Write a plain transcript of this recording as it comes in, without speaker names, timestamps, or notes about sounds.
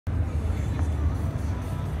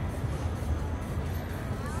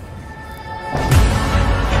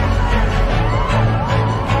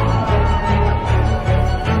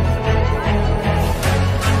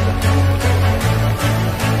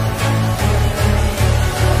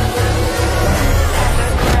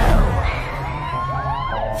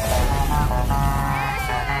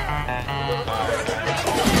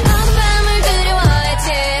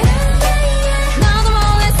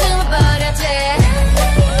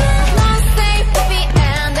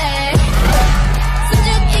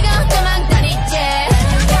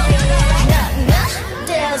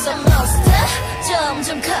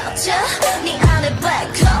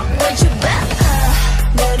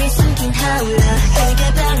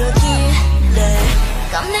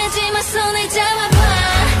겁내지마 손을 잡아봐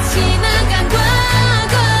지나간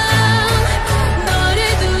과거 너를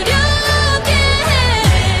두렵게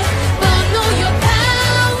해 But know your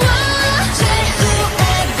power Say who I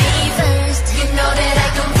be first You know that I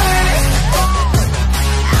come first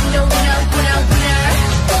I'm the winner, winner, winner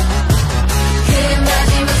그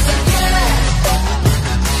마지막 순간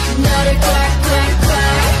너를 꽉꽉꽉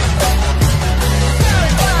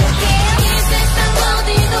이 세상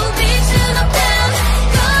어디도 빛은 없다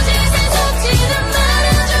거짓에 속지는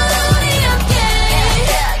말아줘 우리 함께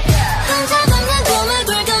혼자 걷는 꿈을 꿀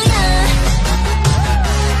거야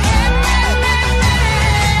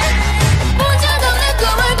혼자 걷는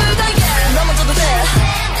꿈을 꿀 거야 너 먼저도 돼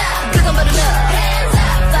그건 바로 너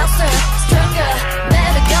Faster, stronger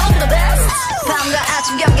Never gonna the best 밤과 아침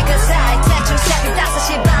경계 그 사이 대충 새벽 5시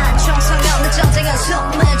반 총성 없는 전쟁은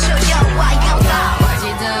숨을 조여와 영광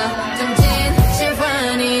어디도 던진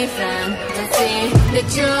실화니 fantasy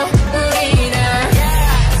내줘 우리는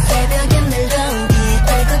새벽엔 멜로디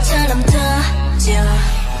별것처럼 터져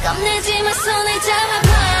겁내지마 손을 잡아봐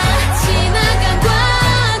지나간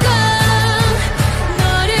과거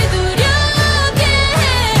너를 두렵게 해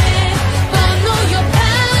But know your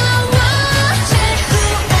power Say who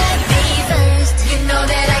I be first You know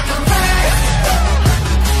that I come first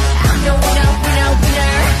I'm the winner, winner,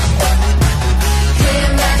 winner 그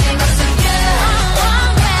마지막 순간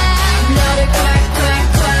너를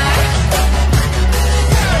꽉꽉꽉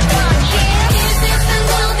이 세상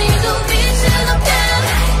어디도 빛은 없다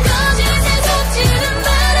거짓에 속지는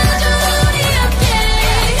말아줘 우리 함께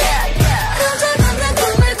혼자 걷는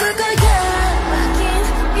꿈을 꿀 거야 막힌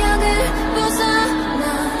벽을 벗어나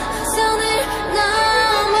선을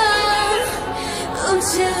넘어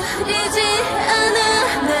움츠리지 않아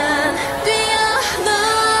난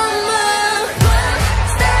뛰어넘어 One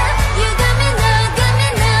step you got me now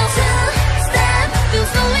Two step you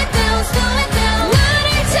slow it down 나를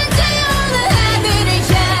찾아오는 하늘을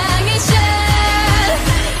향해 shine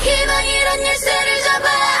희망 이런 열쇠를 잡아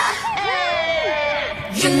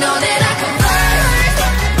You know that I come first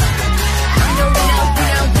I'm the winner,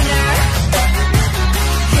 winner, winner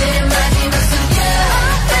그 마지막 순간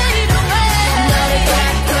fade away 너를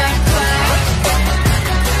꽉꽉꽉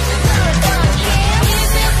이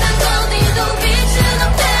세상 어디도 빛은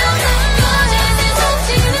없다 거짓에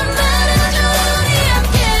속지는 말아줘 우리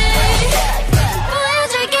함께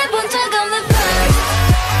보여줄게 본 적 없는 first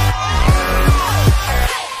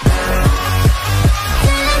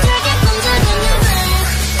들려줄게 본 적 없는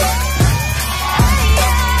first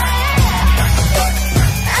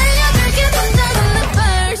알려줄게 본 적 없는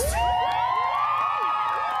first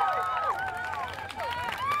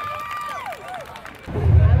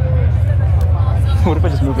What if I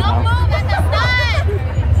just move it now? Move at the start!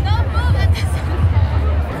 Don't move at the start!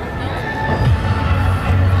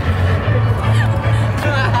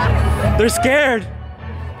 They're scared.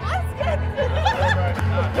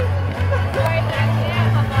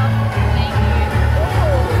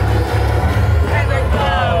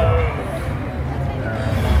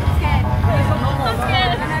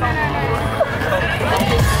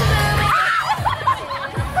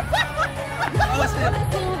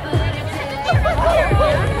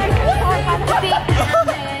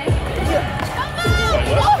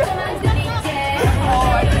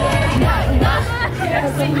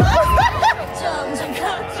 점점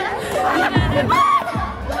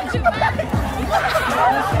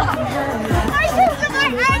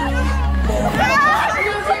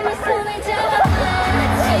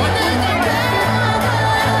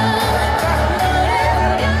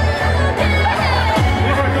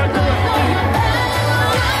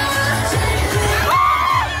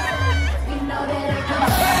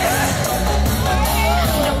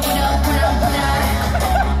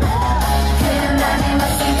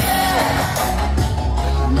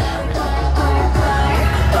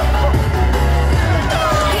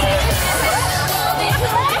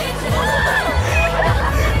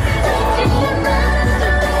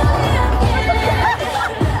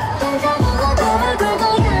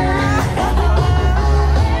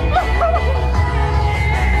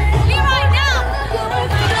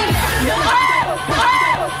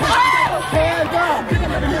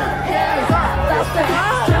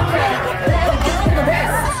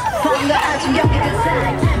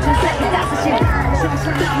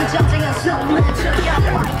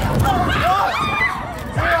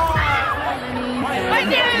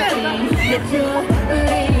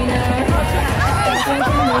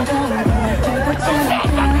커져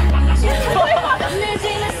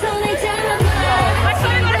거짓말 손을 잡아봐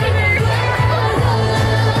지나간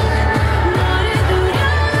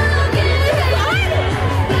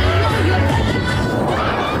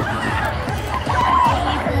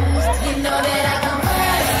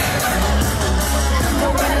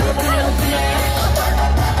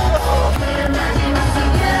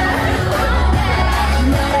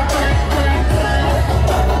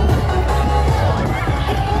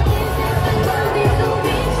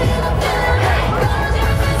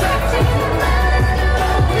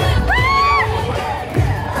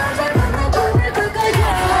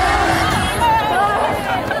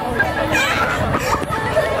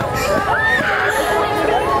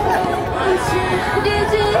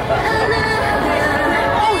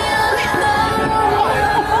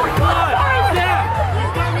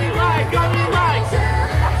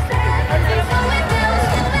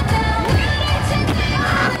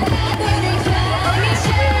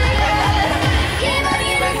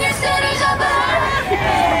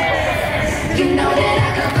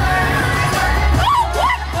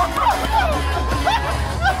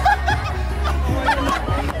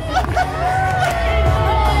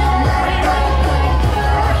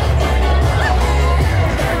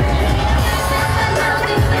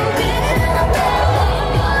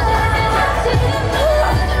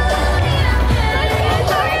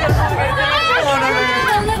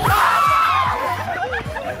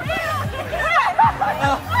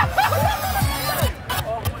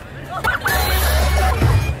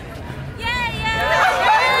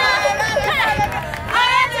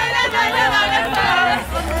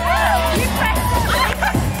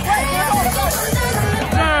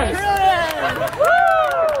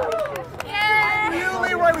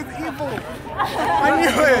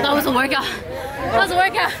workout. That was a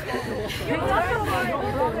workout.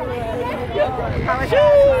 That was a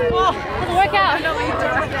workout.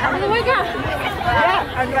 That was a workout.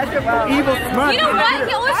 Evil smart. You know what?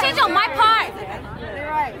 He always changes on my part.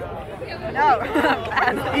 No.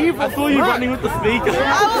 Evil. I saw you running with the speaker.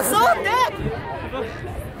 I was so dead.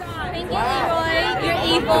 Thank you, Leroy. You're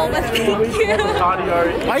evil, but thank you. Cardio.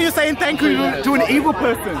 Why are you saying thank you to an evil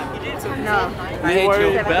person? No. I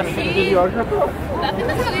hate you, Beth.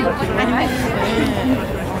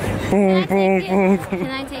 Boom, boom, boom. Can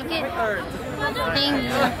I take it? Thank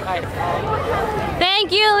you.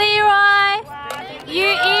 Thank you, Leroy. You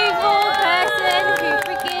evil person who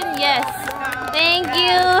freaking yes. Thank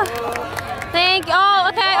you. Thank you. Oh,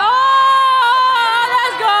 okay. Oh,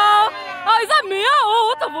 let's go. Oh, is that me? Oh,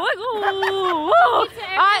 what the fuck?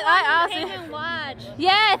 I'll see.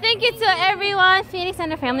 Yeah, thank you to everyone, Phoenix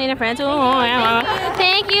and their family and their friends. Oh, yeah.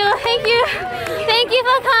 Thank you. Thank you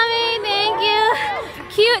for coming. Thank you.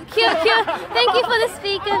 Cute. Thank you for the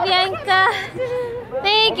speaker, Bianca.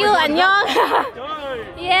 Thank you, annyeong.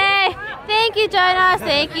 Yay. Thank you, Jonas.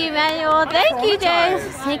 Thank you, Emmanuel. Thank you, James.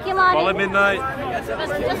 Thank you, Lonnie. Follow midnight.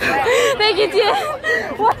 Thank you, Thien.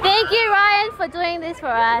 Thank you, Ryan, for doing this for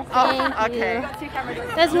us. Thank you.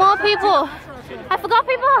 There's more people. I forgot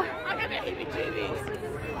people.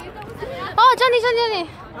 Oh, Johnny.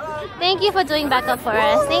 Thank you for doing backup for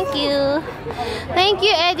us. Thank you. Thank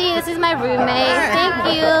you, Eddie. This is my roommate. Thank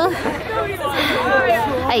you.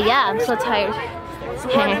 Yeah, I'm so tired.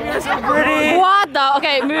 What the?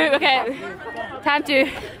 Okay, move. Okay. Time to.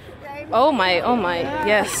 Oh my.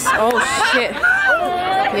 Yes. Oh shit.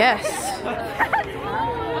 Yes.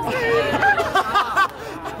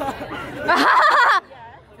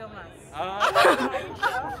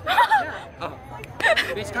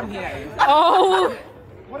 Bitch, come here. Oh.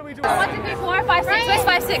 What are we doing? 1, 2, 3, 4, 5, 6. Where's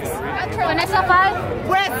 5, 6? Vanessa 5.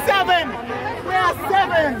 We're 7. We're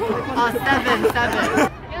 7. Oh,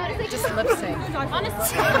 7. Just lip sync.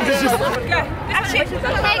 Honestly.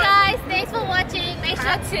 Hey guys, thanks for watching. Make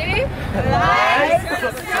sure to like,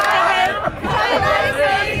 subscribe,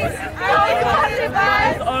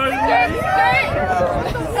 comment,